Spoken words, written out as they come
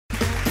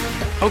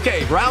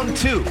Okay, round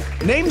two.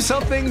 Name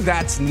something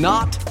that's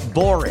not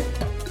boring.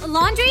 A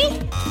laundry?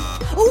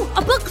 Ooh, a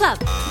book club.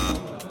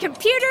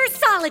 Computer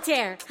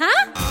solitaire,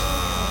 huh?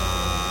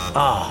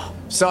 Ah,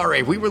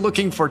 sorry, we were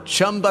looking for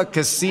Chumba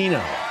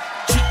Casino.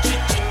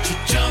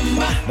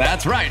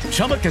 That's right,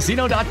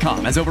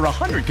 ChumbaCasino.com has over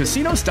 100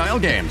 casino-style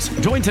games.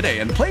 Join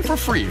today and play for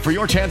free for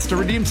your chance to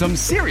redeem some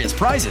serious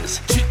prizes.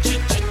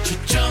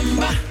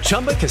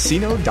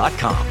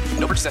 ChumbaCasino.com.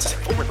 No purchase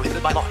necessary. Void where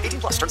prohibited by law.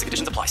 18 plus. Terms and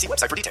conditions apply. See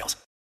website for details.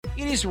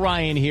 It is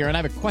Ryan here, and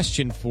I have a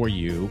question for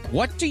you.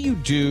 What do you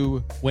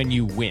do when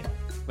you win?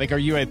 Like, are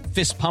you a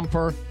fist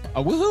pumper,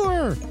 a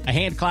woohooer, a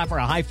hand clapper,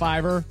 a high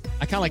fiver?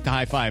 I kind of like the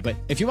high five, but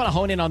if you want to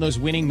hone in on those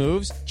winning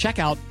moves, check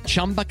out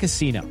Chumba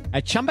Casino.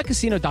 At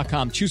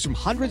ChumbaCasino.com, choose from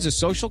hundreds of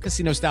social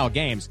casino-style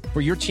games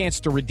for your chance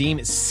to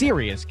redeem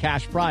serious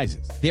cash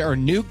prizes. There are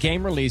new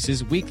game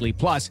releases weekly,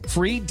 plus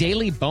free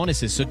daily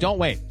bonuses, so don't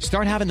wait.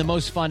 Start having the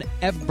most fun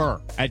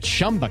ever at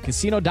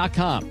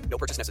ChumbaCasino.com. No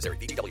purchase necessary.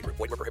 VGW. Void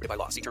where prohibited by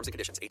law. See terms and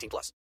conditions. 18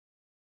 plus.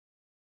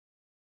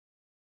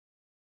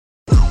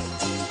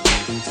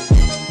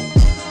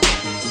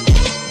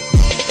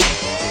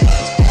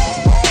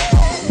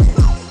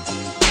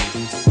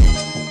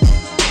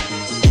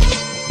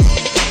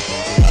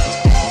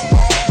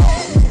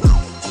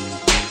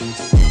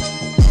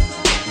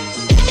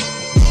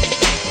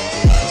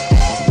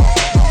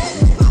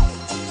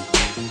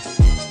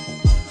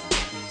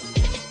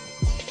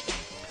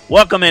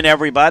 Welcome in,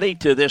 everybody,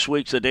 to this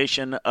week's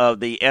edition of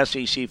the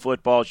SEC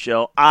Football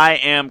Show. I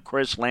am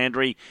Chris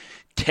Landry,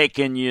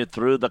 taking you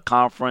through the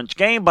conference,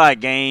 game by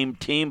game,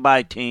 team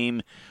by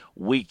team,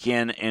 week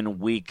in and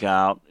week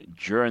out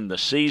during the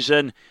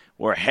season.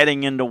 We're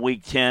heading into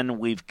Week 10.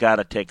 We've got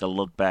to take a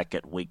look back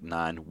at Week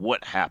 9,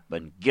 what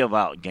happened, give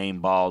out game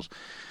balls,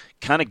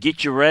 kind of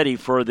get you ready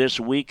for this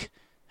week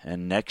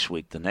and next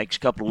week. The next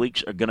couple of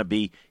weeks are going to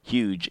be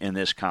huge in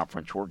this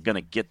conference. We're going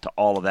to get to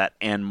all of that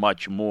and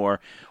much more.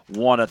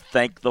 Want to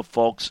thank the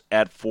folks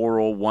at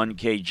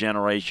 401k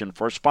Generation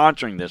for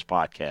sponsoring this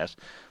podcast.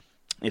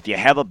 If you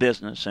have a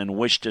business and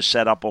wish to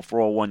set up a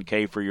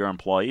 401k for your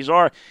employees,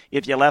 or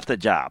if you left a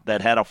job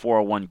that had a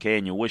 401k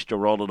and you wish to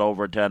roll it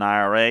over to an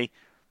IRA,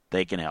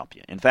 they can help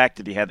you. In fact,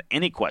 if you have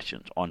any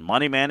questions on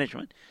money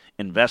management,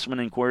 investment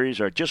inquiries,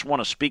 or just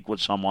want to speak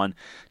with someone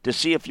to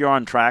see if you're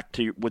on track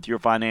with your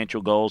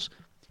financial goals,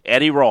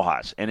 Eddie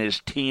Rojas and his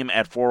team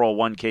at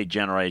 401k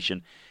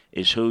Generation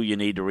is who you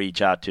need to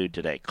reach out to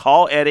today.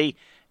 Call Eddie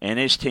and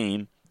his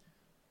team,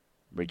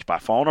 reach by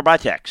phone or by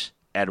text,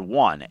 at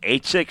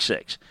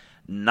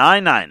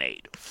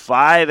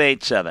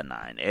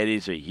 1-866-998-5879.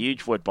 Eddie's a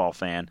huge football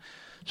fan,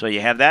 so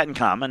you have that in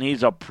common.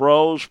 He's a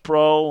pro's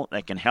pro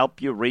that can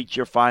help you reach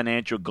your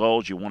financial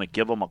goals. You want to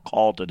give him a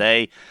call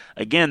today.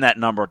 Again, that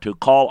number to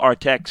call or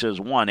text is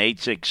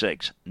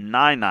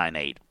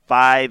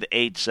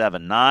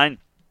 1-866-998-5879.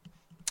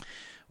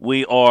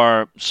 We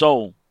are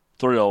so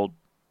thrilled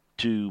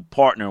to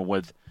partner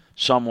with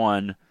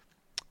someone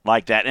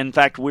like that. In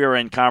fact, we are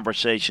in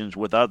conversations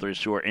with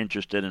others who are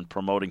interested in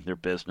promoting their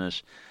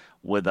business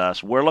with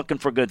us. We're looking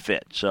for good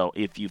fit. So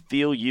if you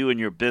feel you and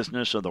your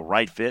business are the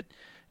right fit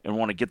and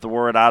want to get the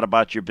word out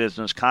about your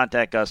business,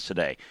 contact us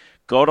today.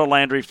 Go to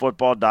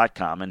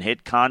LandryFootball.com and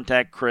hit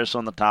Contact Chris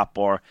on the top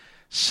bar.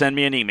 Send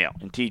me an email,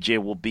 and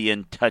TJ will be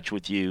in touch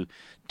with you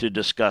to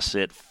discuss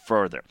it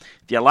further.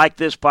 If you like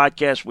this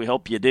podcast, we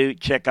hope you do.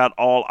 Check out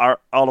all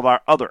of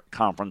our other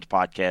conference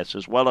podcasts,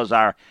 as well as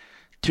our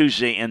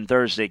Tuesday and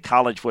Thursday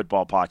college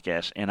football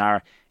podcasts and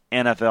our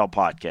NFL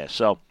podcast.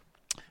 So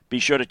be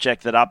sure to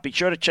check that out. Be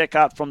sure to check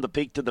out From the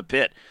Peak to the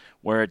Pit,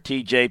 where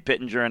TJ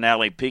Pittenger and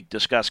Allie Peak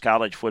discuss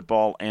college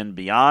football and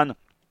beyond.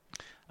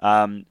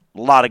 A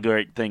lot of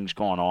great things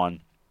going on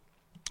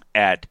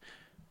at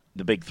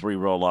the Big Three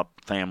Roll-Up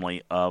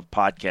family of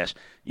podcasts.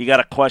 You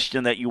got a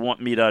question that you want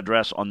me to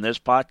address on this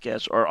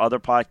podcast or other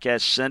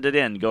podcasts, send it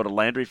in. Go to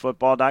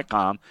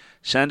LandryFootball.com,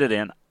 send it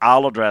in.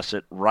 I'll address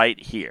it right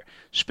here.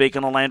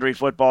 Speaking of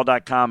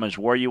LandryFootball.com is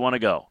where you want to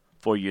go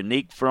for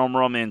unique film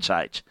room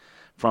insights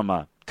from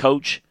a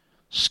coach,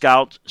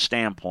 scout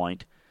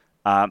standpoint,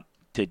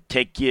 to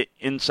take you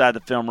inside the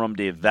film room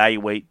to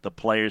evaluate the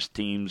players,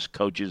 teams,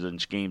 coaches,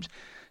 and schemes.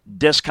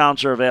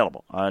 Discounts are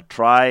available.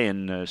 Try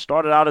and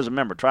start it out as a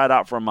member. Try it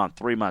out for a month,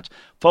 3 months.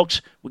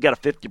 Folks, we got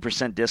a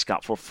 50%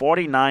 discount for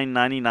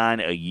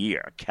 $49.99 a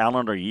year, a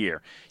calendar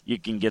year. You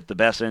can get the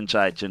best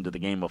insights into the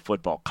game of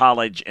football,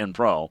 college and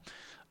pro,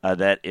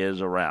 that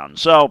is around.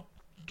 So,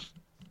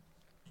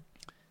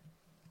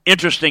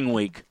 interesting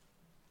week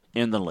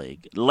in the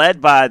league.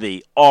 Led by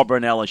the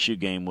Auburn-LSU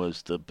game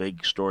was the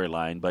big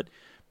storyline, but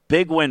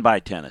big win by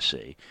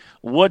Tennessee.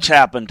 What's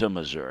happened to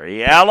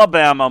Missouri?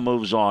 Alabama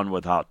moves on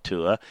without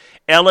Tua.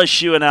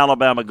 LSU and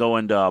Alabama go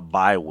into a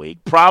bye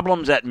week.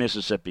 Problems at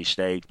Mississippi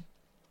State.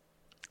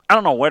 I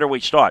don't know, where do we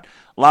start?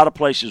 A lot of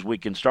places we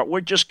can start.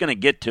 We're just going to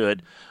get to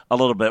it a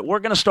little bit. We're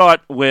going to start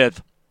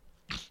with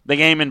the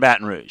game in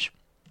Baton Rouge.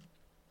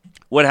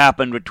 What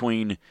happened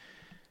between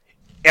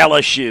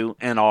LSU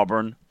and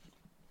Auburn?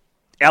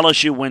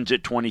 LSU wins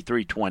it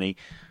 23-20.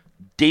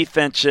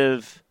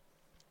 Defensive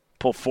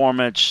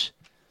performance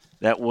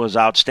that was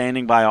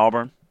outstanding by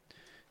Auburn.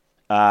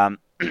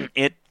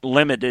 It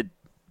limited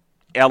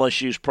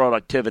LSU's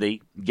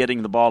productivity,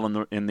 getting the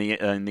ball in the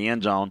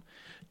end zone.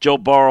 Joe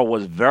Burrow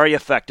was very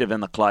effective in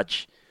the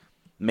clutch,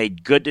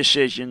 made good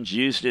decisions,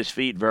 used his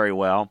feet very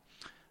well.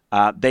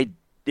 They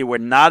were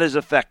not as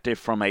effective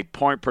from a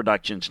point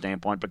production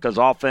standpoint because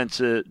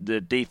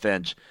the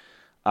defense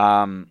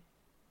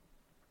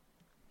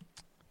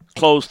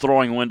closed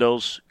throwing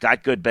windows,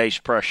 got good base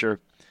pressure.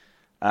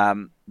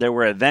 They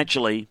were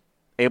eventually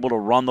able to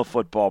run the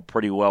football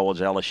pretty well as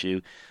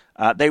LSU.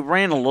 They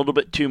ran a little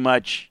bit too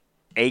much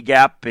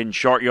A-gap in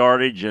short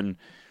yardage and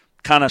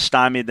kind of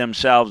stymied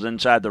themselves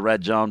inside the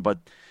red zone, but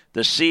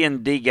the C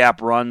and D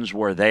gap runs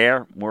were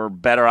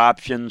better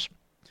options,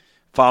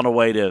 found a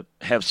way to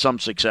have some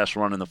success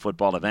running the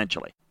football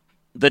eventually.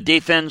 The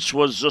defense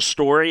was a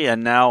story,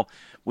 and now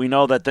we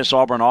know that this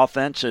Auburn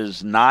offense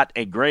is not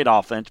a great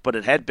offense, but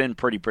it had been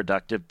pretty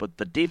productive, but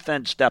the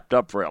defense stepped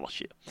up for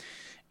LSU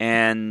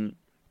and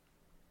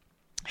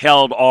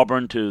held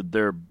Auburn to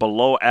their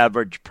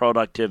below-average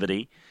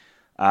productivity.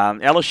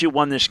 LSU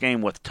won this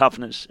game with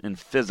toughness and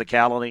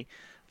physicality.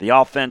 The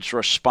offense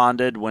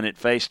responded when it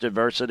faced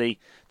adversity.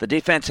 The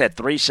defense had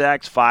 3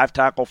 sacks, 5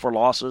 tackle for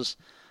losses.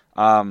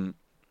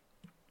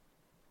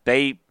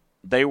 They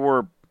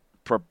were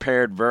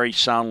prepared very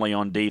soundly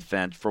on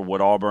defense for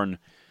what Auburn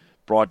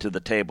brought to the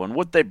table. And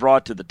what they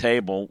brought to the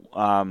table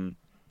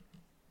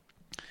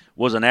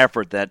was an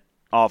effort that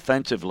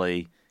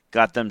offensively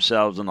got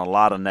themselves in a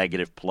lot of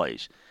negative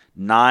plays.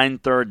 9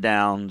 third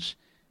downs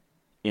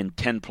in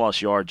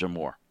 10-plus yards or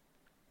more.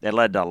 That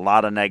led to a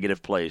lot of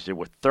negative plays. They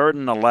were 3rd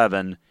and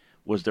 11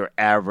 was their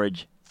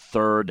average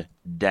third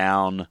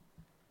down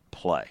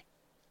play.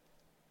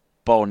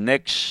 Bo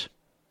Nix,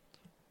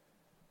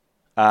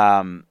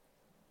 when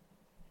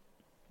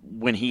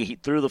he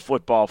threw the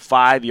football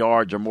 5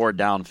 yards or more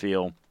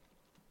downfield,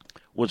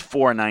 was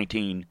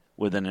 4-19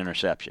 with an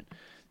interception.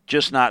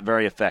 Just not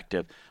very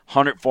effective.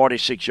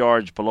 146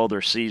 yards below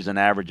their season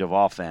average of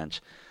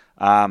offense.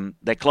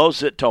 They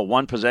closed it to a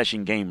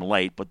one-possession game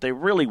late, but they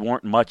really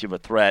weren't much of a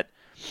threat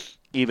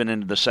even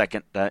in the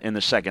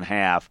second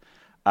half.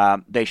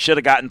 They should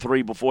have gotten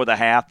 3 before the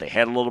half. They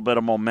had a little bit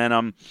of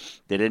momentum.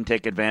 They didn't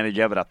take advantage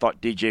of it. I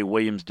thought DJ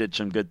Williams did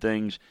some good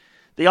things.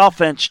 The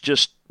offense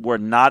just were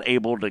not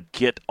able to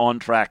get on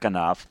track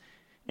enough,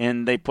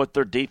 and they put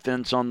their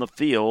defense on the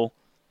field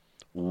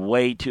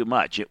way too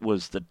much. It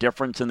was the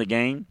difference in the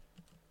game.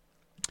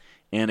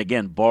 And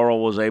again, Burrow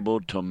was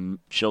able to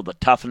show the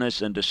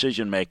toughness and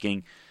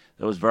decision-making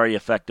that was very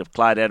effective.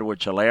 Clyde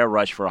Edwards-Helaire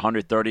rushed for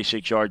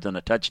 136 yards and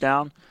a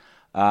touchdown.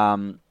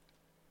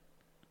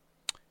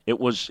 It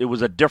was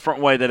a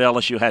different way that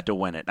LSU had to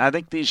win it. And I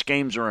think these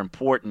games are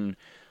important.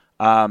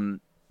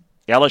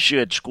 LSU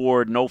had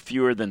scored no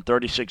fewer than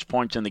 36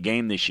 points in the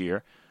game this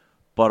year,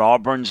 but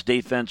Auburn's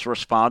defense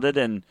responded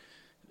and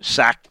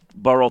sacked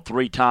Burrow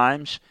 3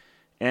 times.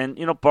 And,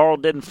 Burrow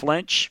didn't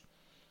flinch.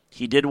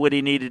 He did what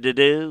he needed to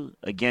do.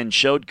 Again,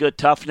 showed good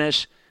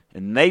toughness,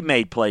 and they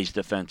made plays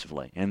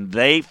defensively. And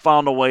they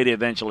found a way to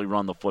eventually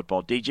run the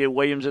football. DJ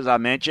Williams, as I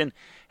mentioned,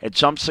 had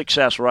some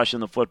success rushing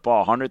the football,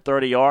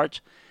 130 yards.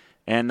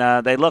 And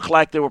they looked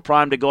like they were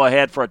primed to go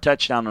ahead for a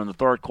touchdown in the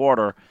third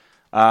quarter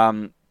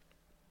when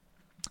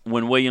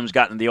Williams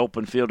got in the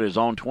open field to his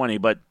own 20.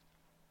 But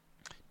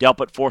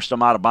Delpit forced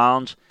them out of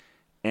bounds,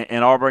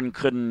 and Auburn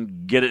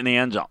couldn't get it in the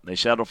end zone. They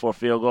settled for a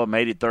field goal and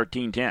made it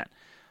 13-10.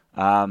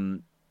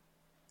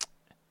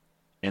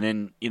 And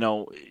then,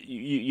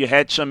 you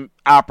had some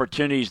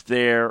opportunities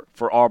there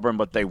for Auburn,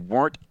 but they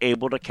weren't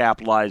able to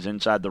capitalize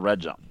inside the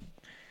red zone.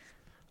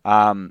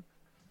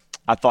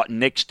 I thought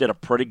Nix did a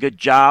pretty good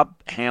job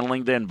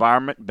handling the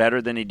environment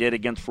better than he did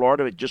against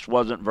Florida. It just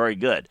wasn't very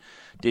good.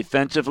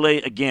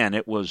 Defensively, again,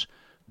 it was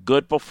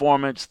good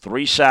performance,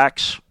 3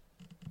 sacks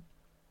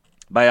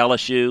by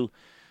LSU.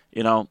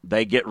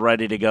 They get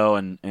ready to go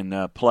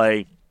and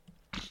play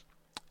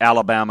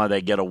Alabama.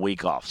 They get a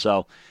week off.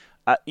 So,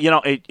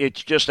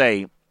 it's just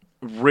a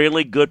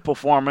really good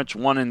performance,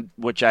 one in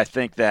which I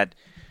think that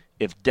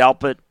if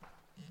Delpit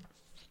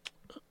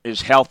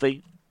is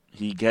healthy,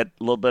 he get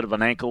a little bit of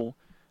an ankle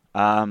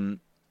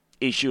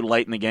issue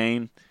late in the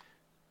game.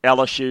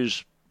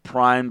 LSU's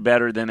primed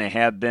better than they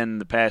have been in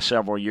the past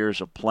several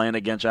years of playing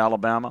against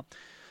Alabama.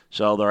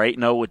 So they're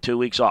 8-0 with 2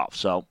 weeks off.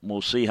 So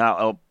we'll see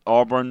how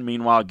Auburn,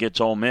 meanwhile,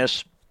 gets Ole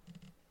Miss.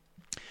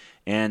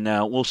 And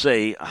we'll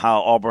see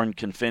how Auburn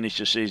can finish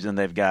the season.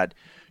 They've got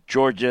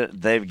Georgia,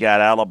 they've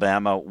got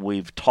Alabama.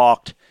 We've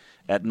talked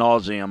ad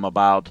nauseum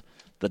about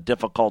the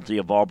difficulty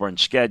of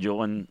Auburn's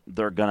schedule, and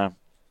they're going to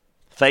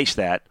face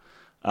that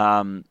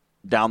down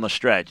the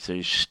stretch.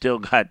 They've still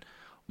got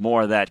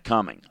more of that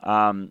coming.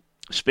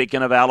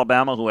 Speaking of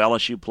Alabama, who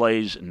LSU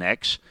plays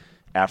next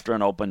after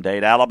an open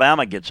date,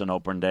 Alabama gets an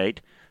open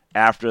date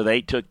after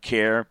they took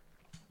care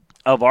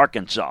of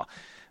Arkansas.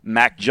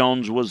 Mac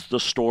Jones was the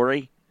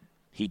story.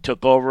 He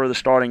took over the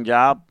starting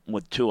job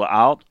with Tua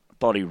out.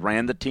 Thought he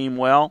ran the team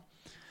well.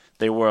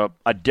 They were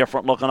a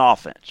different-looking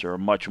offense. They were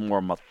much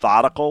more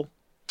methodical.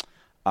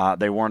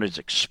 They weren't as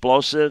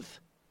explosive.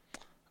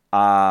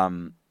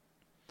 The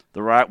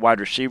right wide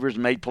receivers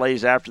made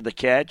plays after the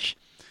catch.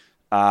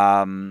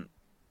 Mac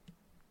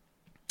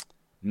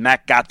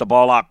got the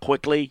ball out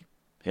quickly.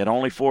 Had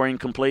only 4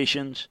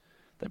 incompletions.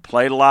 They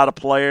played a lot of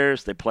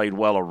players. They played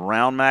well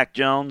around Mac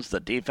Jones. The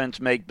defense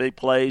made big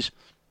plays.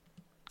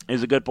 It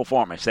was a good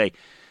performance. They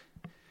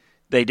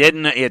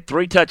didn't. He had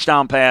 3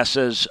 touchdown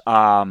passes.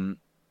 Listen,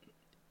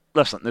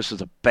 this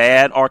is a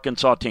bad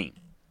Arkansas team,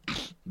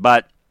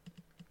 but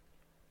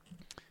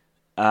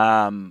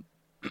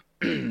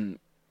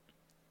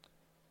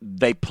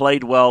they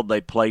played well.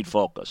 They played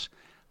focus.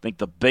 I think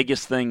the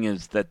biggest thing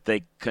is that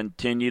they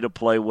continue to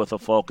play with a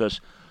focus.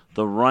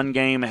 The run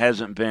game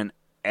hasn't been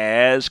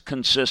as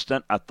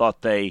consistent. I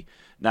thought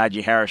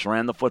Najee Harris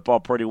ran the football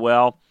pretty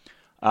well.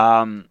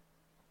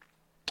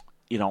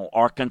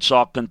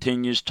 Arkansas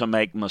continues to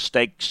make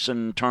mistakes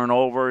and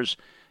turnovers.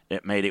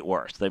 It made it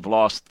worse. They've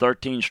lost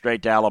 13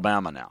 straight to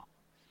Alabama now.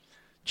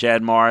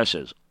 Chad Morris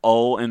is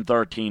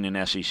 0-13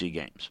 in SEC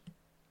games.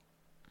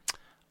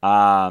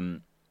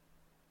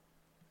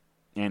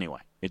 Anyway,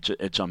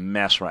 it's a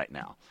mess right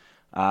now.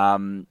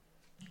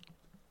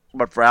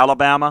 But for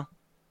Alabama,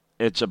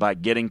 it's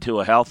about getting to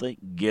a healthy,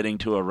 getting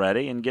to a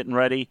ready, and getting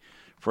ready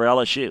for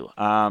LSU.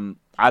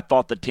 I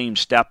thought the team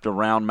stepped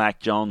around Mac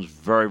Jones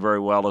very, very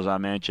well, as I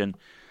mentioned.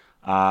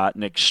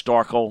 Nick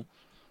Starkel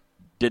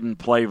didn't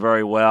play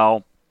very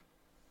well.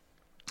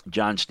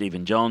 John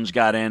Stephen Jones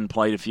got in,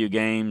 played a few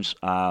games.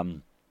 Arkansas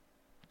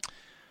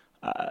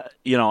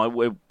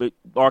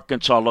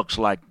looks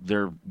like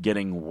they're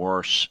getting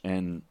worse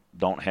and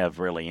don't have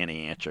really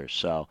any answers.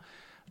 So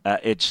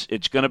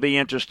it's going to be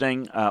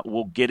interesting.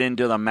 We'll get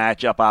into the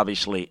matchup,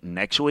 obviously,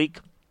 next week.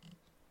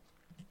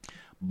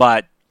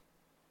 But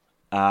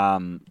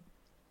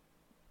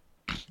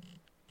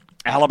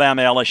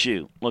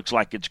Alabama-LSU looks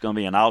like it's going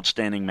to be an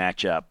outstanding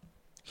matchup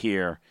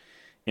here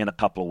in a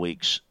couple of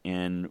weeks,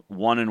 and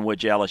one in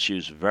which LSU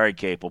is very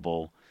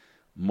capable,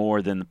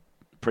 more than the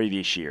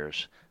previous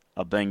years,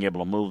 of being able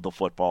to move the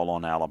football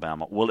on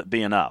Alabama. Will it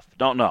be enough?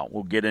 Don't know.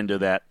 We'll get into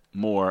that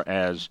more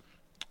as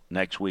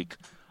next week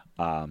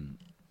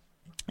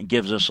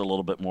gives us a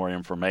little bit more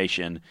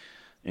information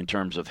in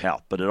terms of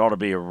health. But it ought to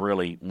be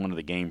one of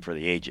the game for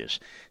the ages.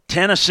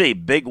 Tennessee,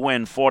 big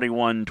win,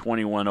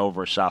 41-21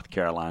 over South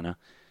Carolina.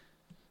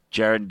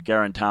 Jared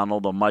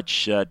Garantano, the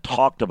much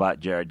talked about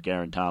Jared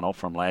Garantano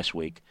from last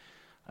week,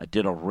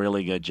 did a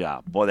really good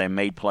job. Boy, they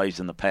made plays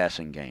in the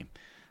passing game.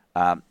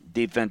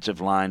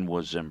 Defensive line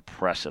was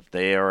impressive.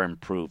 They are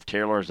improved.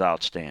 Taylor's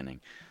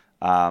outstanding.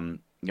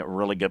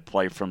 Really good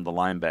play from the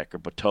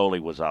linebacker. Batoli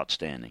was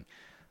outstanding.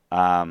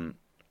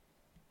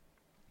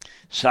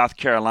 South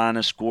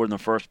Carolina scored in the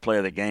first play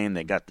of the game.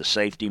 They got the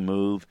safety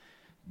move,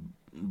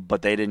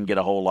 but they didn't get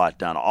a whole lot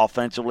done.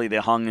 Offensively, they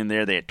hung in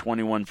there. They had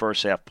 21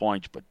 first-half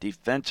points, but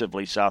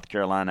defensively, South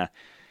Carolina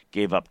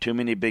gave up too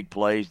many big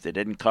plays. They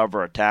didn't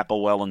cover a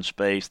tackle well in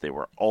space. They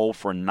were 0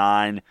 for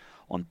 9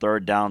 on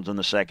third downs in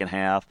the second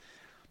half.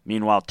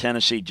 Meanwhile,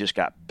 Tennessee just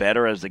got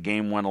better as the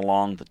game went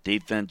along. The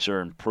defense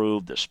are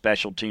improved. The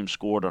special team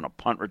scored on a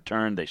punt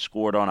return. They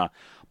scored on a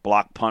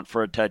block punt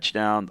for a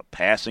touchdown. The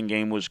passing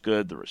game was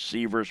good. The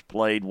receivers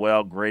played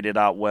well, graded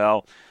out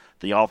well.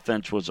 The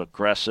offense was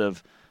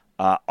aggressive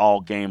all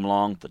game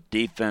long. The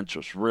defense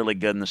was really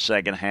good in the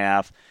second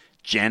half.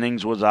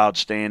 Jennings was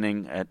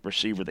outstanding at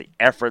receiver. The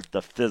effort,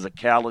 the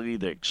physicality,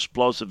 the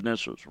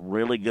explosiveness was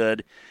really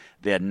good.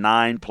 They had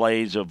 9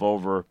 plays of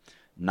over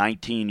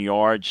 19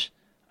 yards,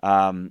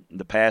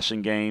 the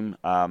passing game.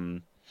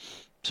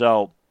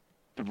 So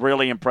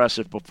really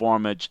impressive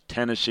performance.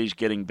 Tennessee's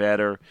getting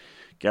better.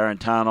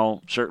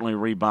 Garantano certainly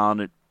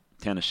rebounded.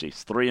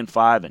 Tennessee's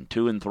 3-5 and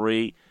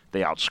 2-3.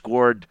 They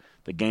outscored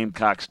the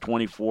Gamecocks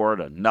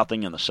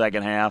 24-0 in the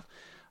second half.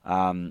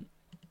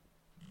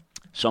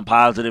 Some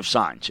positive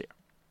signs here.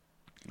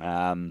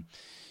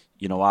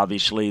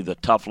 Obviously the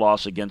tough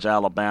loss against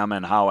Alabama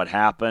and how it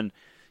happened.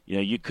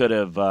 You could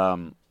have,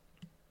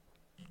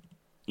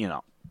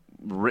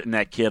 written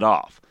that kid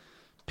off.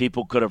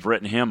 People could have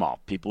written him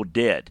off. People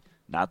did,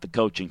 not the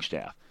coaching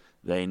staff.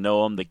 They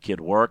know him. The kid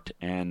worked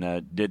and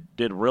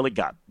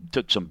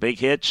took some big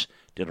hits,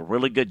 did a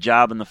really good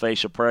job in the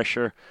face of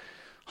pressure,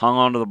 hung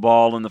onto the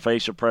ball in the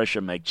face of pressure,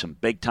 made some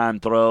big-time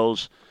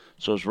throws.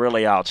 So it was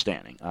really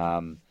outstanding.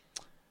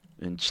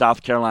 And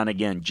South Carolina,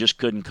 again, just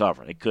couldn't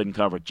cover. They couldn't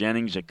cover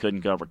Jennings. They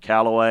couldn't cover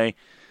Callaway.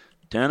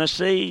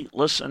 Tennessee,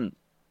 listen,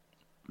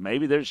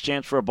 maybe there's a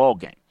chance for a bowl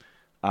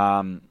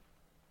game.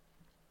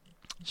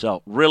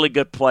 So really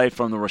good play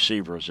from the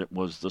receivers. It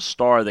was the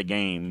star of the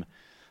game.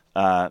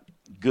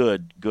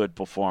 Good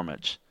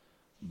performance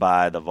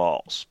by the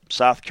Vols.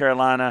 South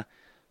Carolina,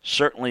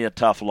 certainly a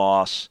tough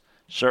loss.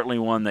 Certainly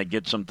one that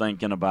gets them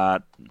thinking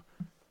about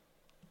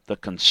the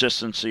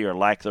consistency or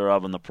lack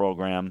thereof in the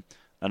program.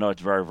 I know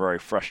it's very, very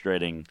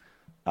frustrating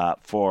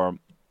for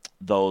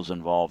those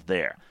involved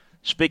there.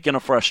 Speaking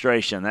of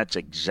frustration, that's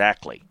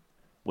exactly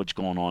what's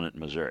going on at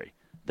Missouri.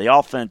 The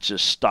offense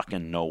is stuck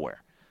in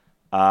nowhere.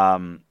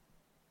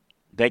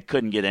 They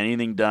couldn't get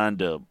anything done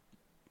to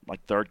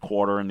like third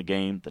quarter in the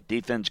game. The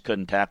defense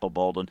couldn't tackle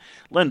Bolden.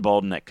 Lynn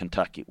Bolden at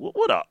Kentucky.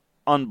 What an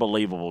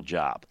unbelievable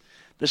job.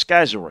 This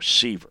guy's a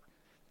receiver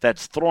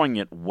that's throwing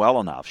it well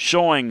enough,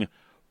 showing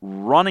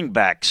running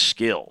back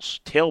skills,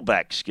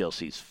 tailback skills.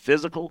 He's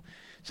physical.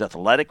 He's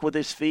athletic with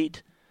his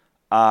feet,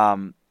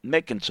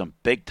 making some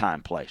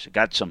big-time plays.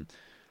 Got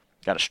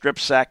a strip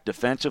sack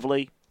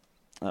defensively.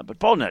 But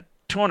Bolden had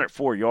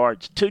 204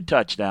 yards, 2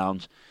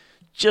 touchdowns.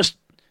 Just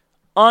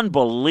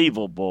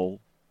unbelievable.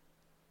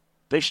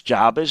 This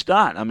job is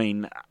done. I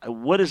mean,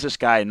 what is this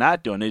guy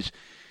not doing? Is,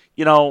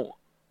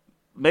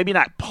 maybe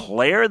not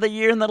player of the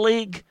year in the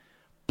league,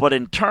 but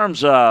in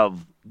terms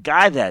of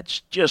guy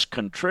that's just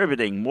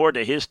contributing more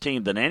to his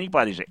team than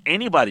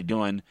anybody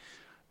doing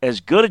as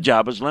good a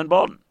job as Lynn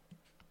Bolden.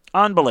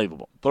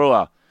 Unbelievable. Threw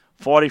a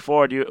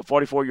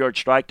 44-yard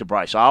strike to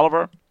Bryce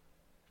Oliver.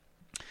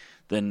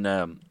 Then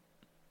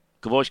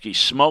Kavorsky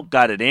Smoke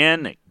got it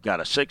in. It got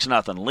a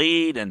 6-0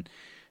 lead. And,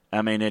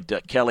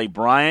 Kelly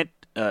Bryant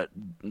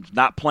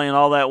not playing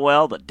all that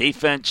well. The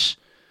defense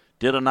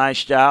did a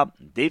nice job.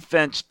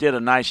 Defense did a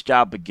nice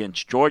job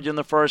against Georgia in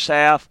the first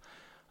half.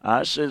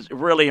 This is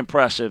really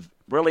impressive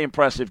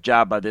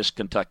job by this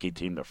Kentucky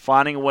team. They're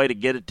finding a way to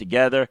get it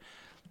together.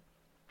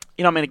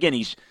 Again,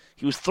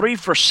 he was 3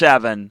 for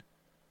 7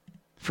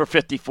 for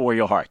 54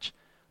 yards.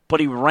 But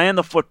he ran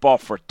the football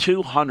for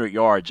 200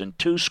 yards and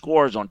 2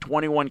 scores on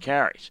 21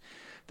 carries.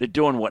 They're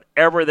doing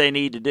whatever they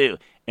need to do.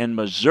 And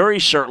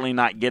Missouri's certainly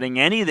not getting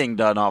anything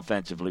done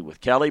offensively with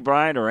Kelly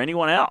Bryant or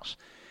anyone else.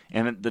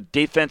 And the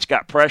defense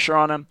got pressure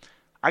on him.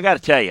 I got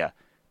to tell you,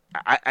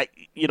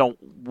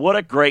 what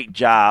a great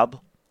job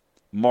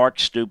Mark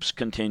Stoops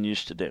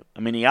continues to do.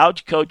 He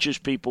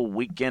outcoaches people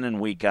week in and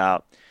week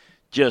out.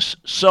 Just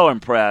so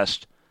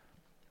impressed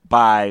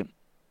by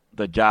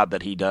the job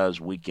that he does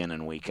week in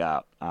and week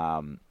out.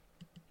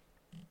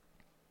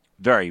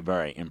 Very,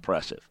 very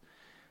impressive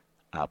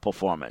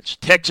performance.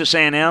 Texas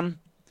A&M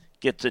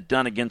gets it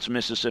done against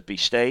Mississippi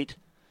State.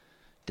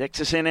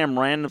 Texas A&M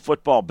ran the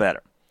football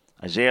better.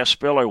 Isaiah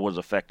Spiller was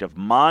effective.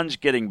 Mond's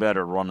getting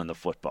better running the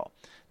football.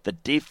 The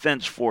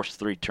defense forced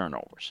 3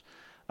 turnovers.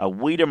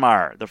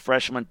 Wiedemeyer, the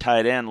freshman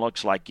tight end,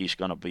 looks like he's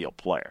going to be a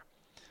player.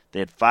 They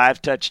had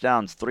 5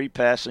 touchdowns, 3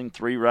 passing,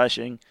 3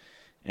 rushing.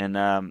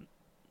 And,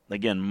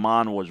 again,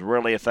 Mond was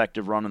really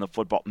effective running the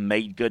football,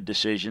 made good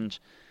decisions.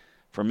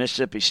 For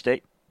Mississippi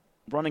State,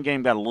 running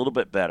game got a little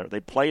bit better. They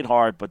played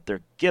hard, but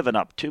they're giving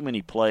up too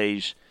many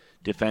plays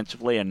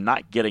defensively and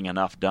not getting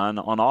enough done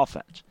on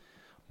offense.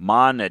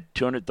 Mond had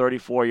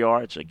 234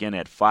 yards, again,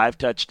 had 5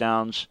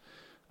 touchdowns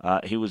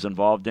he was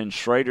involved in.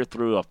 Schrader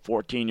threw a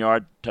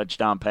 14-yard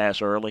touchdown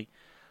pass early.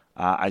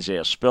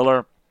 Isaiah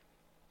Spiller,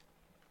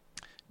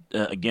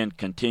 again,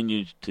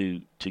 continues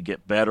to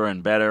get better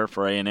and better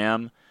for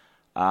A&M.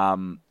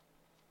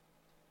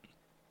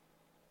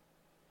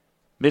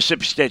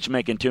 Mississippi State's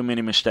making too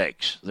many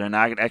mistakes. They're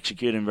not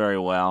executing very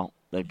well.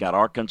 They've got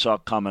Arkansas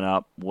coming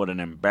up. What an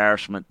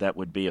embarrassment that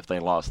would be if they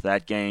lost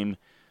that game.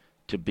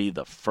 To be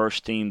the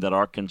first team that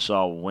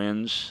Arkansas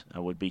wins,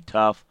 that would be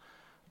tough.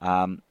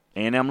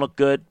 A&M looked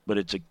good, but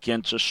it's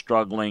against a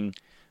struggling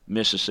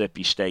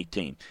Mississippi State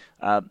team.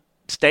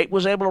 State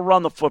was able to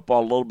run the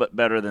football a little bit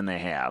better than they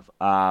have.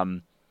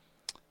 Kylan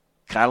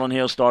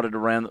Hill started to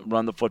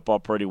run the football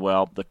pretty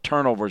well. The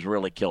turnovers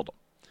really killed them.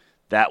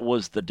 That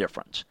was the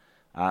difference.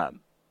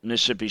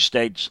 Mississippi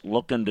State's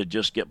looking to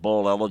just get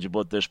bowl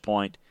eligible at this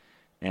point,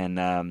 and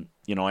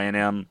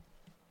A&M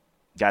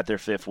got their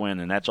 5th win,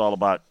 and that's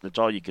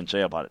all you can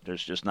say about it.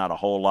 There's just not a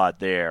whole lot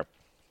there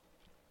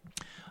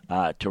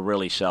to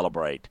really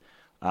celebrate.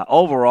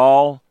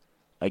 Overall,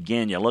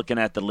 again, you're looking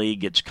at the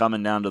league. It's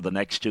coming down to the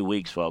next 2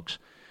 weeks, folks.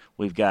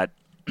 We've got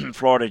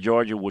Florida,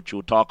 Georgia, which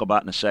we'll talk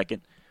about in a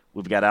second.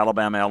 We've got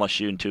Alabama,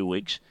 LSU in 2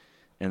 weeks,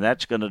 and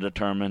that's going to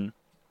determine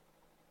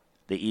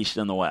the East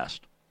and the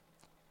West.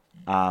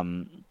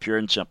 Pure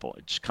and simple.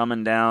 It's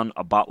coming down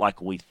about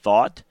like we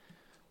thought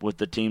with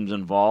the teams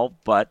involved,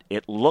 but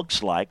it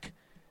looks like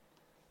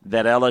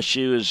that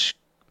LSU is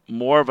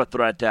more of a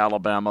threat to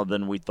Alabama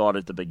than we thought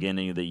at the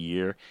beginning of the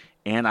year,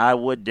 and I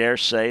would dare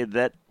say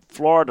that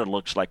Florida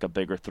looks like a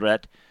bigger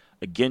threat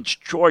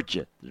against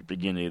Georgia at the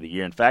beginning of the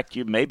year. In fact,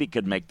 you maybe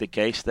could make the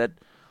case that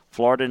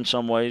Florida in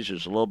some ways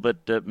is a little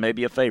bit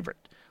maybe a favorite.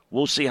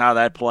 We'll see how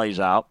that plays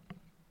out.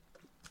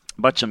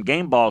 But some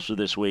game balls for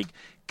this week.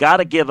 Got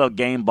to give a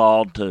game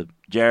ball to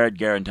Jared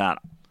Garantano.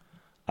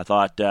 I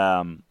thought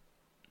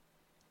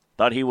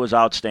he was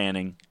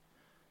outstanding.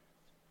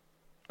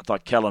 I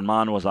thought Kellen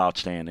Mond was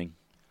outstanding.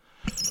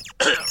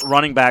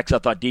 Running backs, I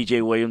thought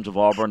DJ Williams of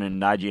Auburn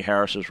and Najee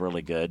Harris was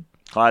really good.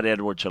 Clyde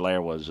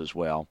Edwards-Helaire was as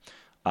well.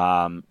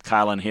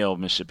 Kylan Hill of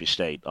Mississippi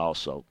State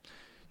also.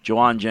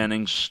 Juwan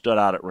Jennings stood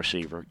out at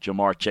receiver.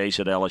 Jamar Chase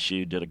at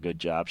LSU did a good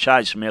job.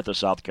 Shi Smith of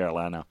South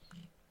Carolina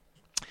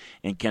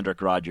and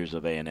Kendrick Rogers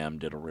of A&M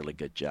did a really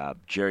good job.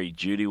 Jerry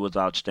Jeudy was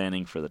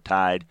outstanding for the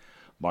Tide.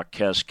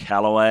 Marquez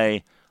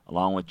Callaway,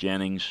 along with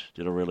Jennings,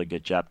 did a really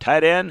good job.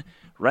 Tight end,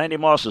 Randy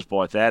Moss's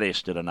boy,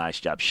 Thaddeus, did a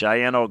nice job.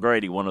 Cheyenne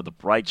O'Grady, one of the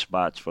bright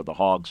spots for the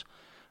Hogs.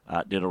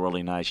 did a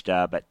really nice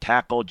job. At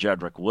tackle,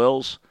 Jedrick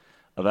Wills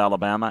of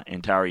Alabama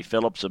and Tyree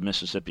Phillips of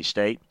Mississippi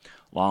State,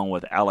 along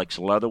with Alex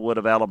Leatherwood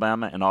of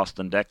Alabama and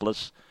Austin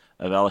Deckles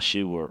of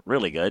LSU, were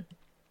really good.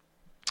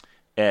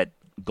 At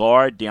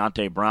guard,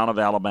 Deontay Brown of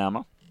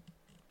Alabama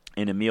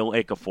and Emil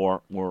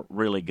Okafor were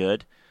really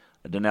good.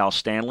 Donnell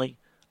Stanley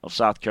of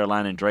South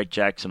Carolina and Drake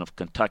Jackson of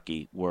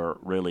Kentucky were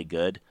really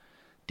good.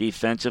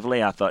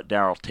 Defensively, I thought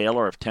Darrell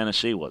Taylor of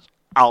Tennessee was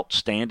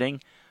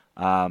outstanding.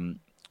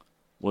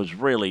 Was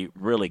really,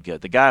 really good.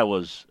 The guy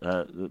was,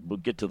 we'll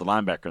get to the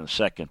linebacker in a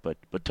second, but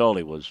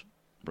Toley was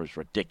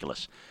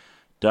ridiculous.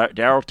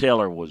 Darrell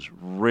Taylor was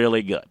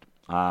really good.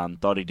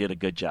 Thought he did a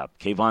good job.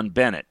 Kayvon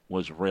Bennett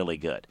was really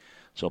good.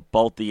 So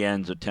both the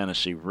ends of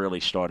Tennessee really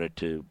started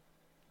to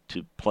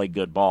play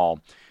good ball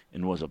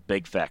and was a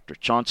big factor.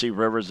 Chauncey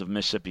Rivers of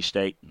Mississippi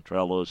State and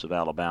Terrell Lewis of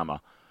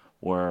Alabama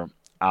were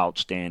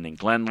outstanding.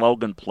 Glenn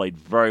Logan played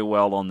very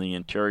well on the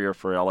interior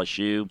for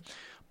LSU.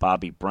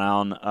 Bobby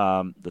Brown,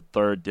 the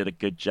third, did a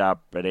good job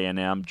at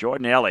A&M.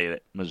 Jordan Elliott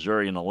at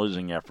Missouri in a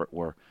losing effort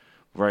were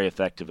very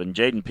effective. And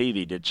Jaden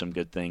Peavy did some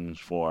good things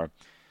for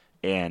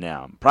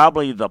A&M.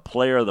 Probably the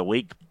player of the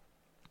week,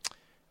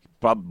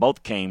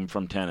 both came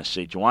from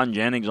Tennessee. Juwan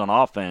Jennings on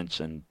offense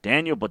and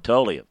Daniel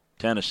Batoli of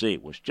Tennessee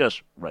was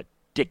just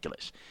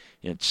ridiculous.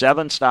 He had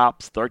 7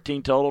 stops,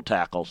 13 total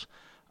tackles,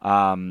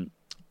 only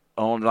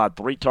about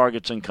 3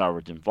 targets in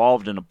coverage,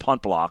 involved in a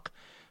punt block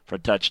for a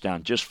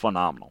touchdown. Just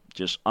phenomenal.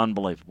 Just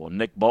unbelievable.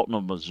 Nick Bolton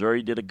of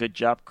Missouri did a good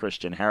job.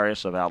 Christian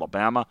Harris of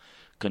Alabama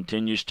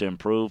continues to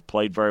improve,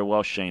 played very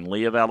well. Shane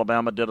Lee of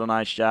Alabama did a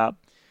nice job.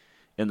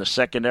 In the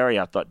secondary,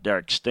 I thought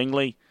Derek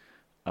Stingley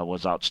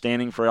was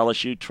outstanding for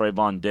LSU.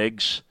 Trayvon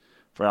Diggs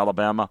for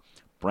Alabama.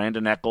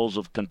 Brandon Eccles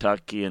of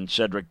Kentucky and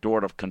Cedric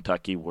Dort of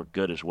Kentucky were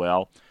good as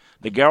well.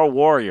 Miguel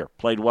Warrior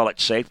played well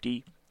at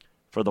safety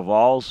for the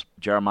Vols.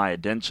 Jeremiah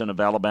Denson of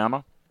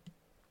Alabama.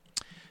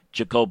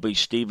 Jacoby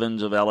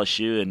Stevens of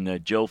LSU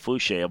and Joe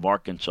Fouché of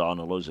Arkansas in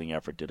a losing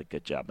effort did a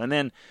good job. And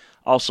then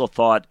also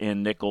thought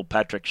in nickel,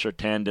 Patrick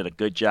Surtain did a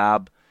good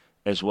job,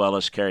 as well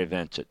as Kerry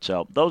Vincent.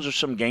 So those are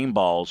some game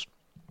balls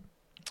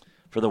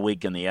for the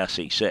week in the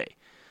SEC.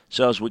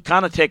 So as we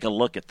kind of take a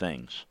look at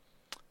things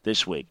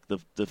this week,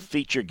 the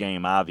feature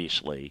game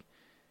obviously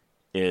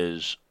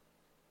is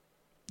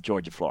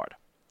Georgia-Florida.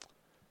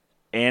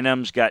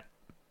 A&M's got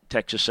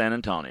Texas-San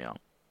Antonio.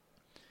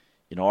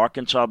 You know,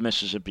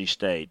 Arkansas-Mississippi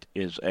State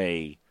is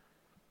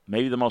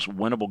maybe the most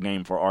winnable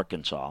game for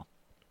Arkansas.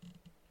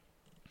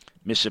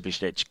 Mississippi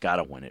State's got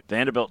to win it.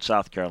 Vanderbilt,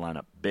 South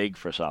Carolina, big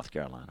for South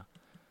Carolina.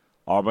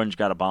 Auburn's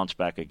got to bounce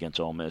back against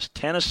Ole Miss.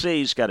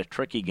 Tennessee's got a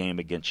tricky game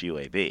against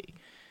UAB.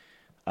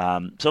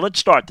 So let's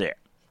start there.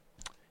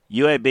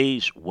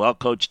 UAB's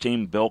well-coached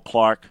team, Bill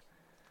Clark,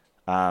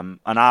 an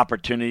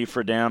opportunity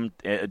for them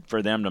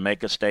to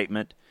make a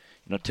statement.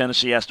 You know,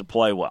 Tennessee has to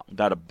play well.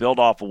 Got to build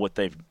off of what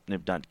they've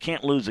done.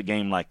 Can't lose a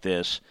game like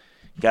this.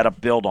 Got to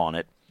build on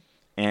it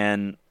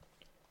and,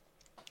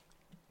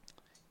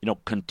 you know,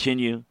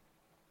 continue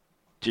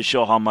to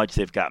show how much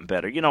they've gotten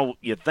better. You know,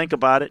 you think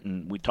about it,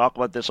 and we talk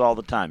about this all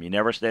the time. You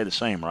never stay the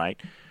same, right?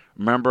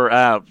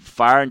 Remember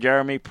firing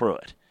Jeremy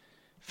Pruitt.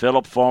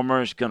 Philip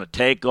Fulmer is going to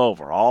take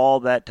over. All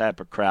that type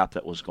of crap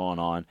that was going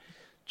on.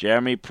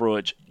 Jeremy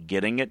Pruitt's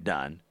getting it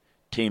done.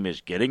 Team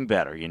is getting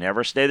better. You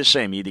never stay the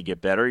same. You either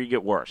get better or you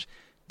get worse.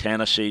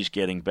 Tennessee's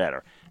getting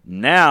better.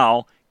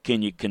 Now,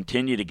 can you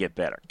continue to get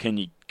better? Can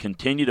you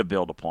continue to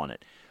build upon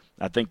it?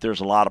 I think there's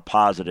a lot of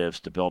positives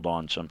to build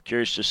on, so I'm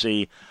curious to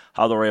see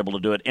how they're able to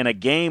do it. In a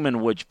game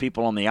in which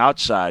people on the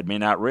outside may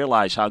not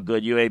realize how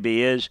good UAB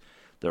is,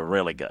 they're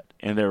really good,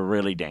 and they're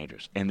really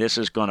dangerous. And this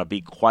is going to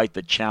be quite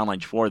the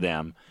challenge for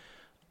them,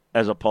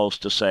 as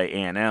opposed to, say,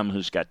 A&M,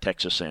 who's got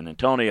Texas San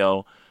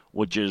Antonio,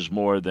 which is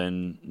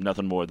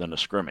nothing more than a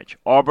scrimmage.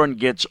 Auburn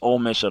gets Ole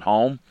Miss at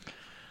home.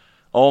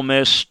 Ole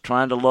Miss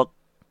trying to look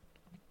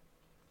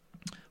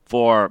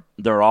for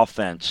their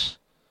offense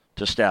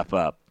to step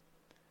up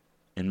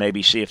and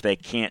maybe see if they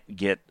can't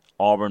get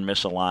Auburn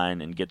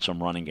misaligned and get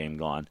some running game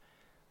going.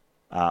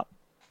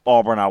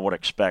 Auburn, I would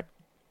expect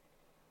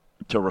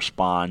to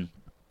respond,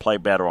 play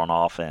better on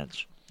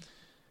offense,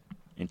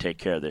 and take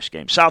care of this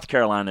game. South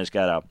Carolina's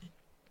got a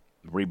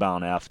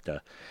rebound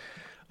after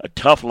a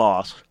tough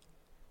loss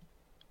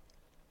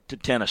to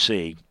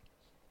Tennessee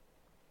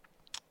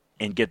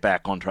and get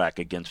back on track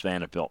against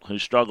Vanderbilt,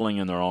 who's struggling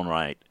in their own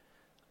right.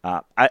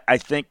 I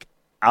think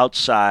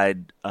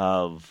outside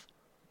of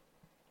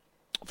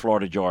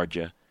Florida,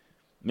 Georgia,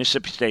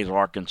 Mississippi State or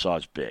Arkansas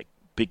is big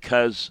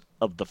because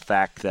of the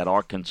fact that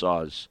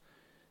Arkansas is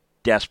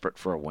desperate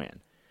for a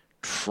win,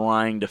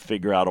 trying to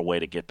figure out a way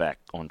to get back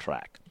on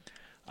track.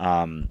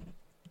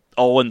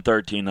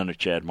 0-13 under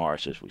Chad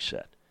Morris, as we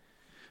said.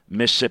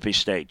 Mississippi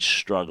State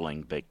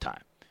struggling big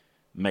time,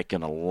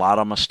 making a lot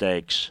of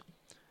mistakes,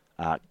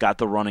 got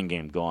the running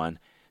game going.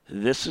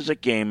 This is a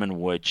game in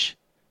which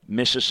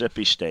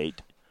Mississippi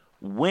State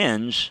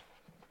wins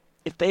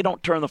if they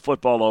don't turn the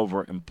football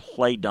over and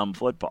play dumb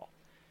football.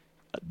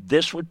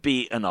 This would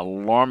be an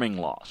alarming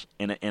loss,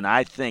 and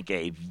I think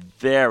a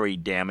very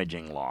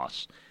damaging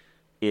loss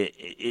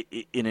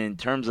in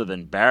terms of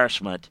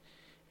embarrassment,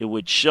 it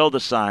would show the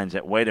signs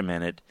that, wait a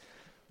minute,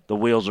 the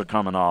wheels are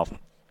coming off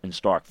in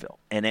Starkville.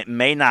 And it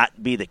may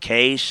not be the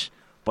case,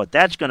 but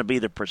that's going to be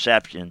the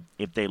perception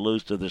if they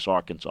lose to this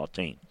Arkansas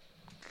team.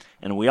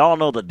 And we all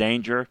know the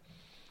danger.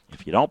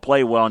 If you don't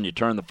play well and you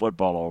turn the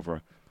football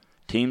over,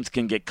 teams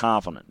can get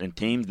confident. And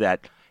teams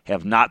that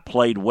have not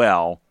played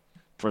well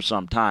for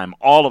some time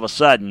all of a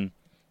sudden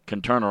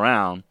can turn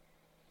around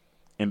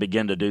and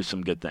begin to do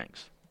some good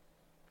things.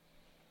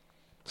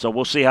 So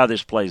we'll see how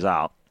this plays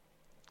out,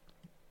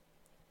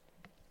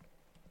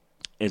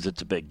 as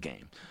it's a big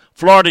game.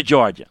 Florida,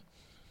 Georgia.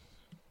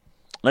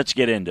 Let's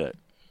get into it.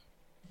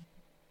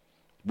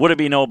 What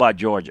do we know about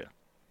Georgia?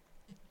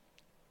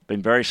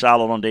 Been very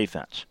solid on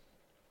defense.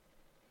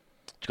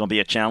 It's going to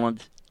be a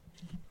challenge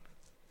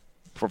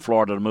for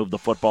Florida to move the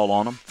football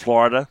on them.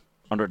 Florida,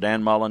 under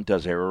Dan Mullen,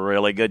 does a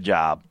really good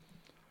job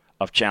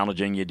of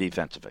challenging you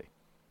defensively.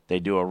 They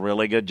do a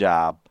really good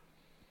job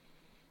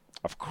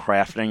of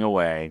crafting a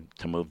way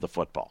to move the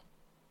football.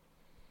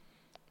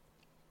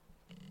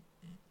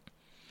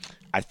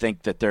 I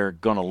think that they're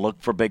going to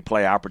look for big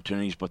play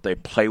opportunities, but they're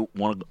going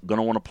to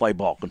want to play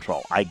ball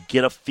control. I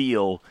get a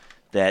feel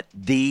that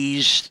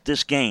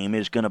this game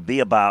is going to be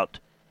about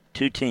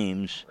two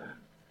teams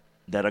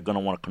that are going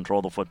to want to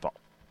control the football.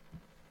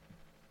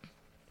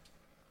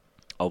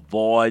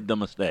 Avoid the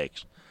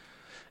mistakes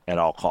at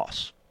all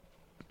costs.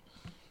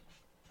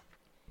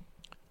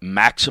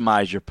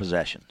 Maximize your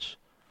possessions.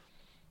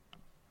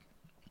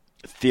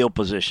 Field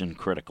position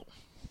critical.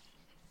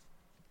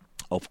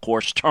 Of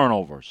course,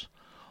 turnovers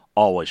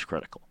always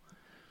critical.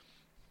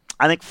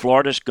 I think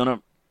Florida's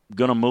going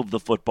to move the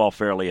football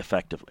fairly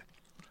effectively.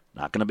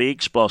 Not going to be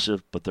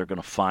explosive, but they're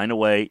going to find a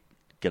way,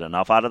 get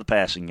enough out of the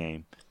passing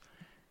game.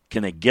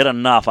 Can they get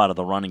enough out of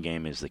the running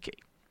game is the key.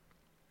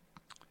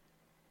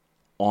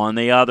 On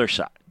the other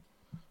side,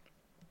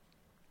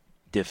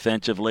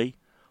 defensively,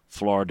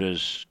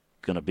 Florida's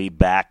going to be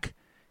back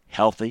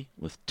healthy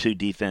with two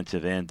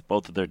defensive ends,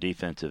 both of their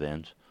defensive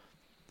ends.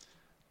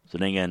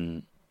 Zinning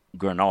and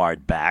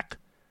Grenard back.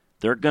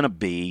 They're going to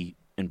be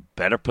in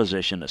better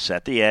position to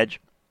set the edge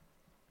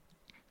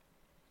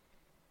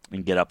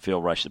and get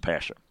upfield, rush the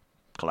passer,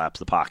 collapse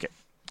the pocket.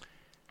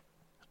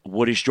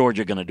 What is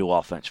Georgia going to do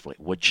offensively?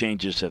 What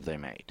changes have they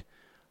made?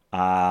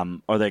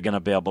 Are they going to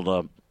be able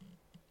to,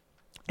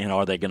 and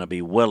are they going to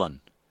be willing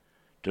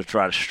to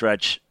try to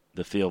stretch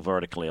the field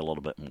vertically a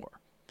little bit more?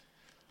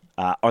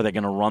 Are they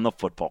going to run the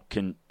football?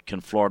 Can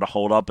Florida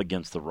hold up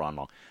against the run?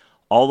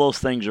 All those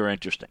things are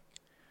interesting.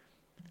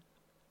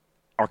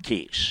 Are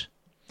keys.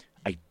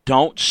 I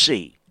don't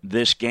see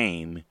this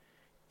game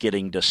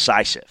getting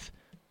decisive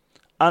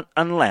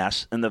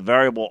unless, and the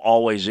variable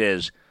always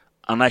is,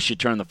 unless you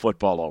turn the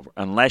football over,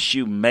 unless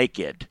you make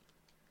it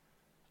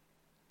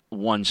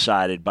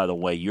one-sided by the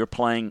way you're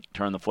playing,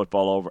 turn the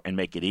football over and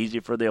make it easy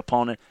for the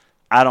opponent,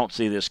 I don't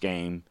see this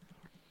game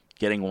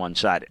getting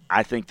one-sided.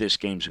 I think this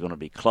game's going to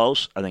be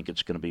close. I think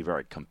it's going to be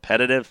very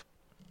competitive.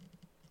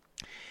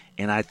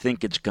 And I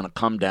think it's going to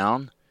come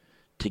down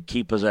to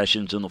key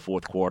possessions in the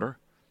fourth quarter.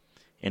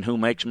 And who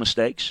makes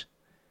mistakes?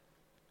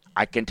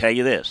 I can tell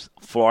you this.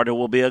 Florida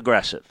will be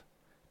aggressive.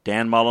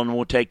 Dan Mullen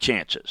will take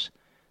chances.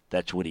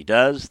 That's what he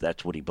does.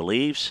 That's what he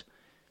believes.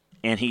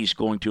 And he's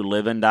going to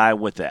live and die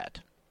with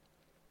that.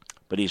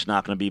 But he's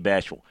not going to be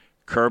bashful.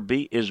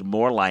 Kirby is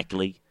more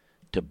likely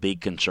to be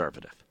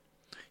conservative.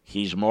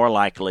 He's more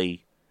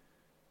likely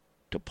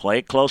to play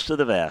it close to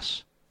the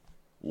vest,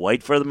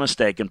 wait for the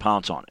mistake, and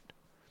pounce on it.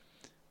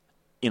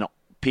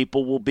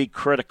 People will be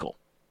critical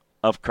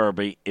of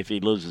Kirby if he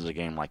loses a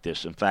game like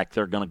this. In fact,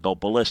 they're going to go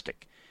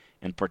ballistic,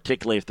 and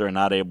particularly if they're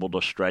not able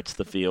to stretch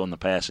the field in the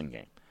passing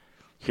game.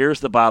 Here's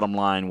the bottom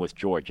line with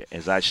Georgia.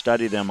 As I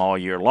study them all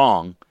year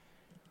long,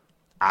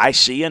 I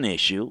see an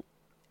issue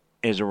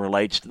as it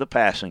relates to the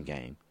passing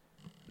game,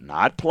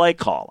 not play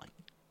calling,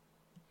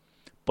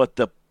 but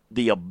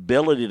the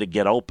ability to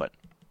get open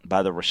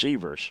by the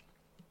receivers.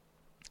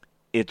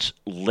 It's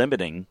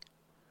limiting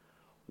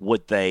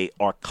what they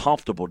are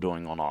comfortable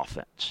doing on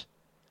offense.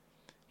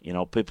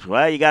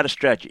 People, you got to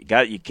stretch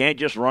it. You can't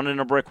just run in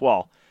a brick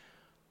wall.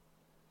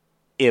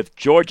 If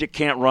Georgia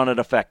can't run it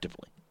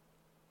effectively,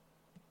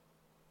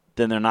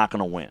 then they're not going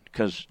to win,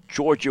 because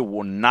Georgia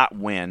will not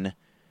win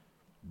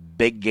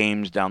big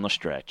games down the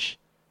stretch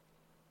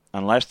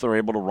unless they're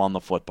able to run the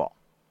football.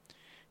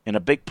 And a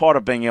big part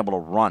of being able to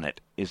run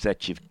it is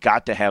that you've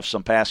got to have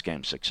some pass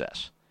game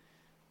success.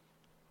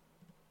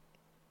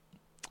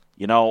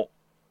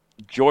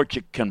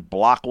 Georgia can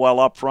block well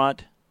up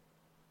front,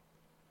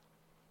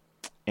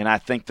 and I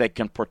think they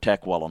can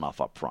protect well enough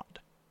up front.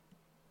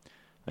 I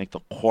think the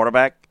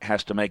quarterback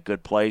has to make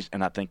good plays,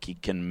 and I think he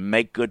can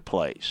make good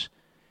plays.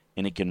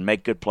 And he can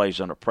make good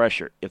plays under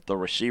pressure if the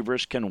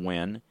receivers can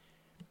win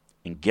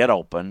and get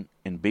open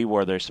and be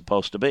where they're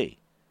supposed to be.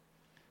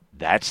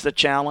 That's the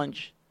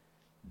challenge.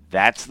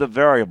 That's the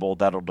variable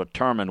that will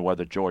determine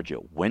whether Georgia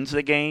wins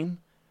the game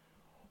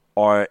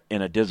or,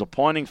 in a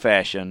disappointing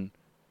fashion,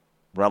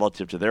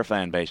 relative to their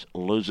fan base,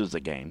 loses the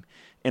game,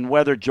 and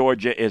whether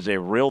Georgia is a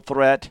real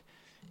threat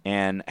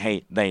and,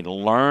 hey, they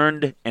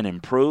learned and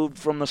improved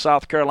from the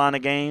South Carolina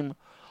game,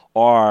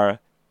 or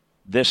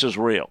this is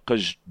real.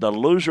 Because the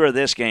loser of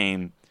this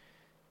game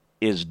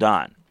is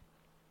done.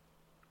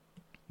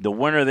 The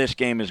winner of this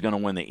game is going to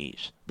win the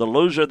East. The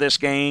loser of this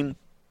game,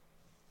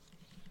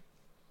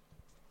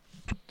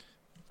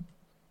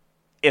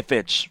 if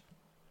it's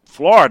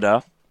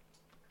Florida,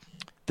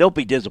 there'll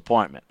be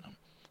disappointment.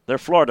 There are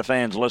Florida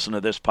fans listening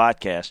to this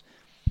podcast.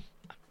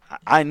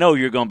 I know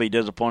you're going to be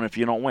disappointed if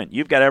you don't win.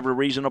 You've got every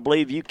reason to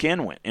believe you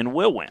can win and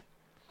will win.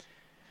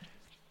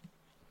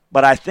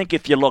 But I think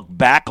if you look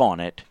back on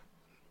it,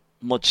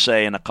 let's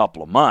say in a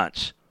couple of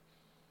months,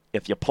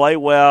 if you play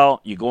well,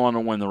 you go on to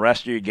win the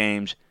rest of your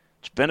games,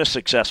 it's been a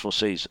successful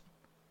season.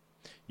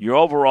 You're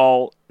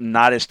overall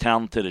not as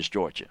talented as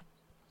Georgia.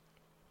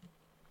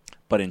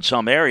 But in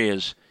some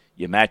areas,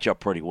 you match up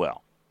pretty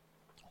well.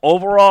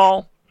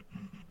 Overall,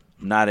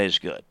 not as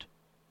good.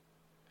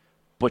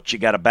 But you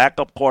got a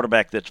backup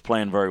quarterback that's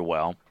playing very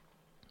well.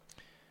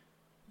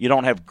 You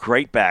don't have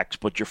great backs,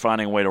 but you're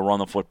finding a way to run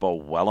the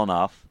football well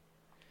enough.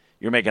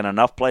 You're making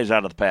enough plays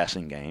out of the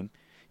passing game.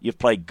 You've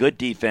played good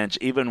defense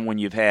even when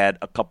you've had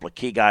a couple of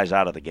key guys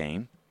out of the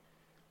game.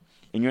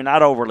 And you're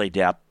not overly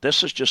depth.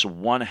 This is just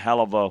one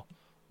hell of a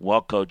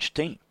well-coached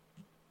team.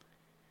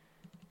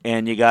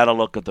 And you got to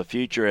look at the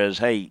future as,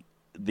 hey,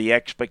 the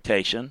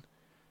expectation,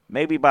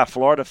 maybe by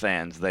Florida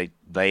fans, they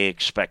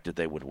expected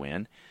they would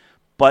win.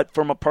 But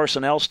from a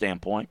personnel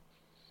standpoint,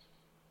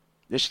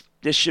 this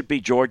should be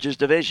Georgia's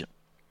division.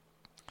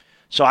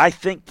 So I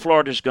think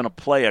Florida's going to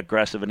play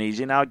aggressive and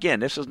easy. Now, again,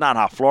 this is not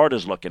how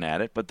Florida's looking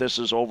at it, but this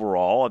is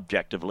overall,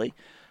 objectively,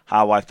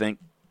 how I think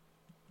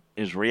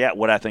is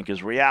what I think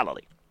is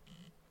reality.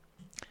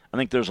 I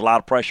think there's a lot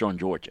of pressure on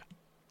Georgia.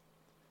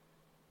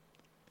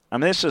 I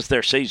mean, this is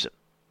their season.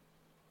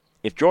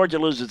 If Georgia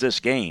loses this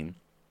game,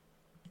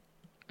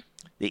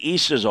 the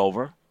East is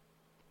over.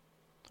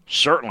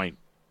 Certainly,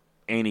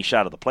 any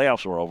shot of the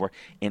playoffs are over.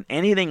 And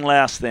anything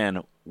less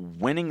than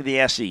winning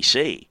the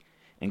SEC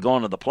and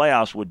going to the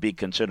playoffs would be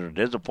considered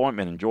a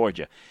disappointment in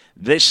Georgia.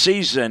 This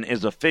season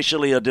is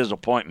officially a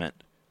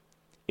disappointment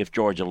if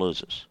Georgia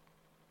loses.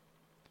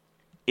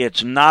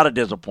 It's not a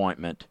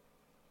disappointment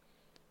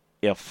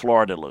if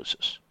Florida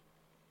loses.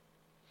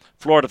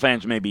 Florida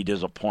fans may be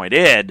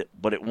disappointed,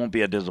 but it won't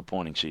be a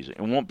disappointing season.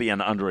 It won't be an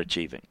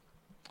underachieving.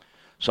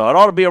 So it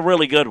ought to be a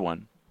really good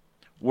one.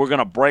 We're going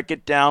to break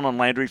it down on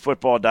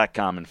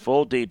LandryFootball.com in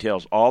full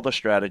details, all the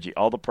strategy,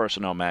 all the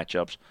personnel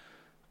matchups.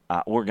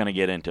 We're going to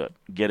get into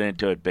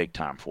it big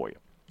time for you.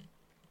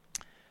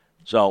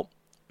 So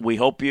we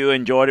hope you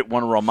enjoyed it.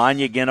 Want to remind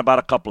you again about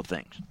a couple of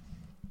things.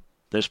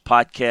 This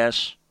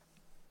podcast,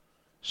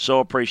 so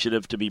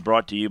appreciative to be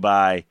brought to you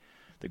by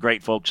the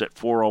great folks at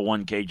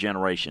 401k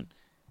Generation.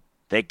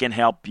 They can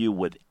help you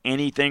with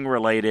anything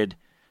related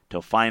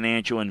to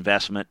financial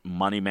investment,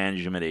 money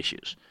management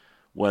issues.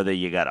 Whether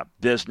you got a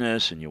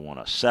business and you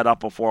want to set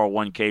up a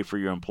 401k for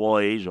your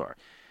employees, or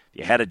if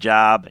you had a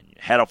job and you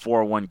had a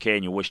 401k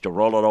and you wish to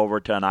roll it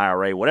over to an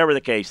IRA, whatever the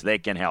case, they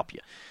can help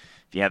you.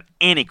 If you have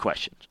any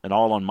questions at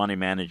all on money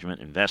management,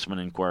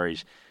 investment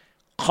inquiries,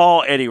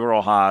 call Eddie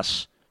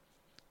Rojas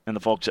and the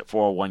folks at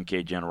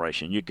 401k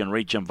Generation. You can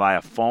reach them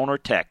via phone or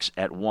text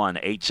at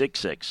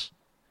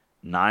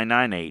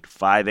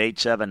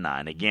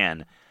 1-866-998-5879.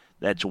 Again,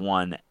 that's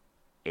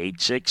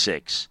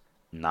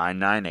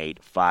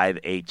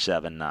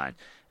 1-866-998-5879.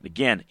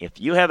 Again, if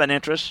you have an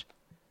interest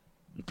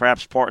in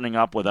perhaps partnering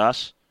up with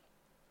us,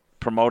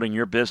 promoting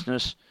your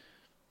business,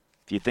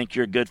 if you think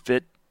you're a good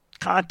fit,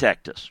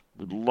 contact us.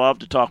 We'd love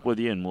to talk with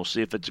you, and we'll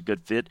see if it's a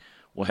good fit.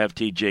 We'll have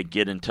TJ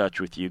get in touch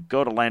with you.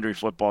 Go to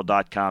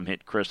LandryFootball.com,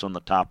 hit Chris on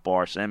the top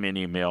bar, send me an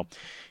email,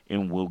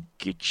 and we'll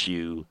get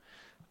you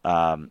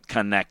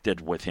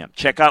connected with him.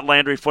 Check out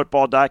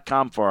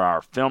LandryFootball.com for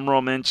our film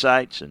room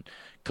insights and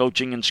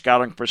coaching and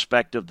scouting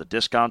perspective. The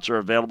discounts are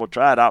available.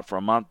 Try it out for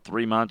a month,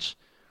 3 months.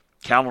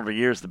 Calendar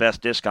year is the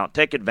best discount.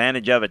 Take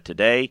advantage of it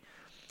today.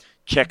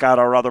 Check out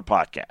our other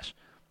podcasts,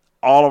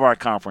 all of our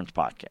conference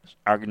podcasts,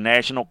 our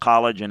national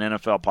college and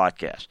NFL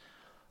podcasts.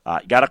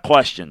 Got a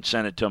question,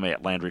 send it to me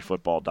at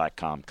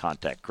LandryFootball.com.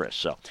 Contact Chris.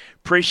 So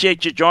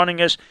appreciate you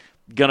joining us.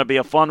 Going to be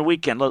a fun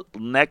weekend. Look,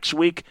 next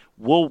week,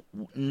 we'll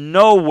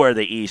know where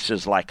the East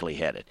is likely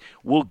headed.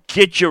 We'll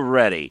get you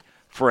ready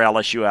for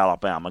LSU,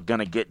 Alabama. Going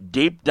to get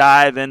deep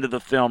dive into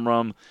the film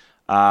room.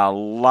 A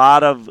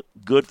lot of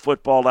good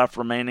football left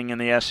remaining in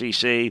the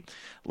SEC. A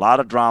lot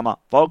of drama.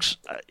 Folks,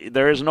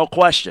 there is no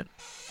question.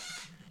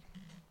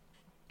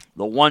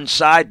 The one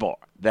sidebar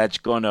that's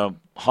going to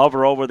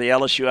hover over the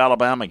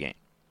LSU-Alabama game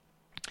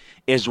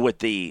is with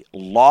the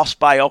loss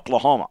by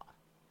Oklahoma.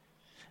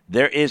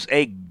 There is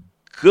a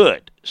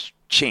good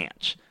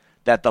chance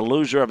that the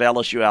loser of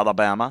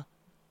LSU-Alabama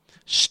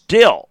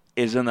still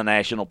is in the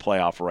national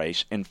playoff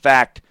race. In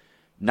fact,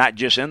 not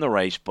just in the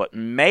race, but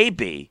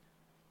maybe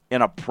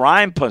in a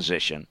prime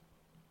position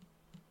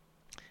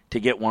to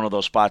get one of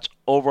those spots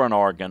over an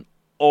Oregon,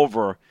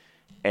 over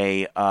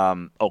a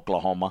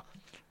Oklahoma.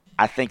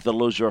 I think the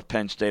loser of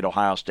Penn State,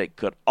 Ohio State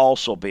could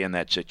also be in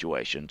that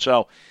situation.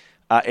 So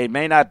It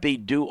may not be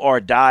do or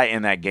die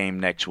in that game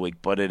next week,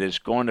 but it is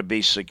going to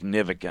be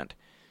significant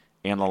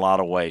in a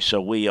lot of ways.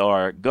 So we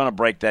are going to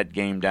break that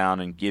game down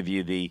and give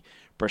you the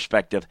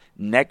perspective.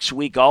 Next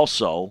week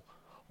also,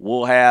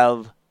 we'll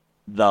have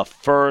the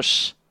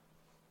first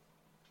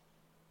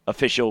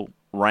official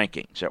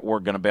rankings that we're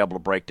going to be able to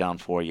break down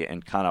for you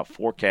and kind of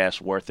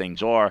forecast where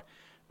things are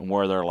and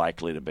where they're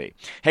likely to be.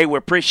 Hey, we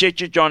appreciate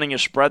you joining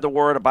us. Spread the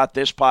word about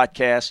this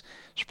podcast.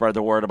 Spread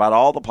the word about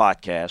all the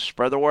podcasts.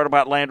 Spread the word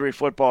about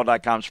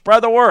LandryFootball.com.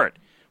 Spread the word.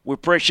 We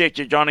appreciate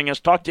you joining us.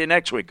 Talk to you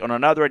next week on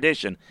another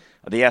edition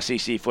of the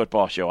SEC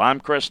Football Show. I'm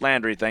Chris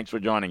Landry. Thanks for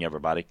joining,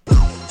 everybody.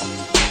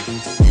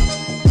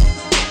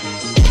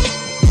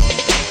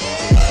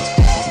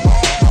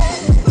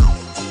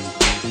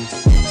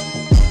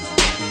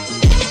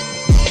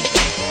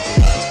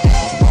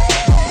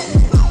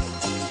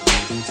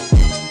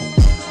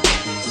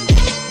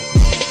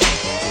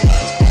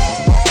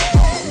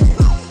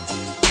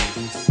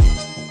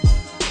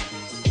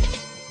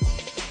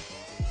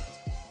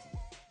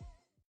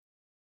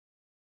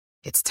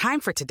 It's time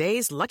for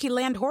today's Lucky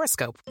Land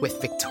horoscope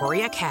with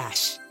Victoria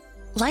Cash.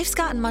 Life's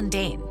gotten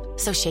mundane,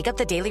 so shake up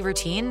the daily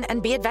routine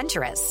and be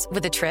adventurous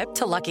with a trip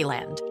to Lucky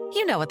Land.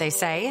 You know what they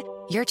say,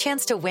 your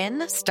chance to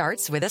win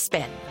starts with a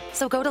spin.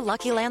 So go to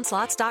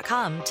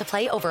LuckyLandSlots.com to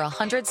play over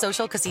 100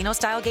 social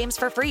casino-style games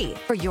for free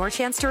for your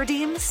chance to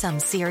redeem some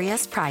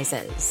serious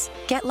prizes.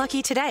 Get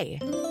lucky today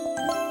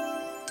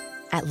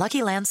at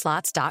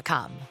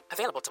LuckyLandSlots.com.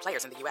 Available to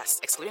players in the U.S.,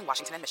 excluding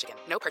Washington and Michigan.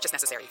 No purchase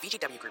necessary.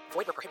 VGW Group.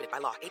 Void where prohibited by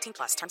law. 18+.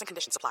 Terms and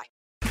conditions apply.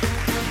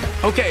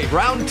 Okay,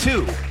 round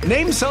two.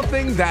 Name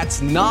something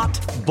that's not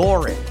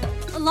boring.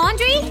 A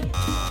laundry?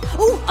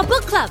 Ooh, a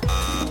book club.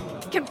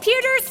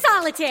 Computer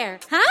solitaire,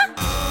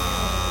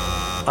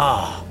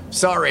 huh?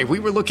 Sorry, we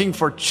were looking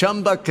for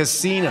Chumba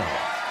Casino.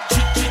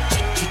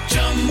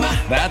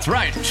 That's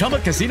right.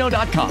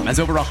 ChumbaCasino.com has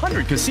over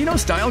 100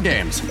 casino-style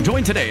games.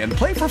 Join today and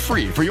play for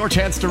free for your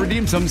chance to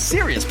redeem some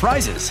serious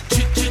prizes.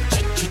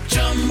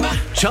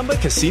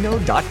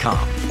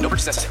 ChumbaCasino.com. No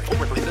purchase necessary. Void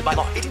where prohibited by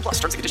law. 18+.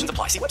 Terms and conditions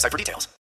apply. See website for details.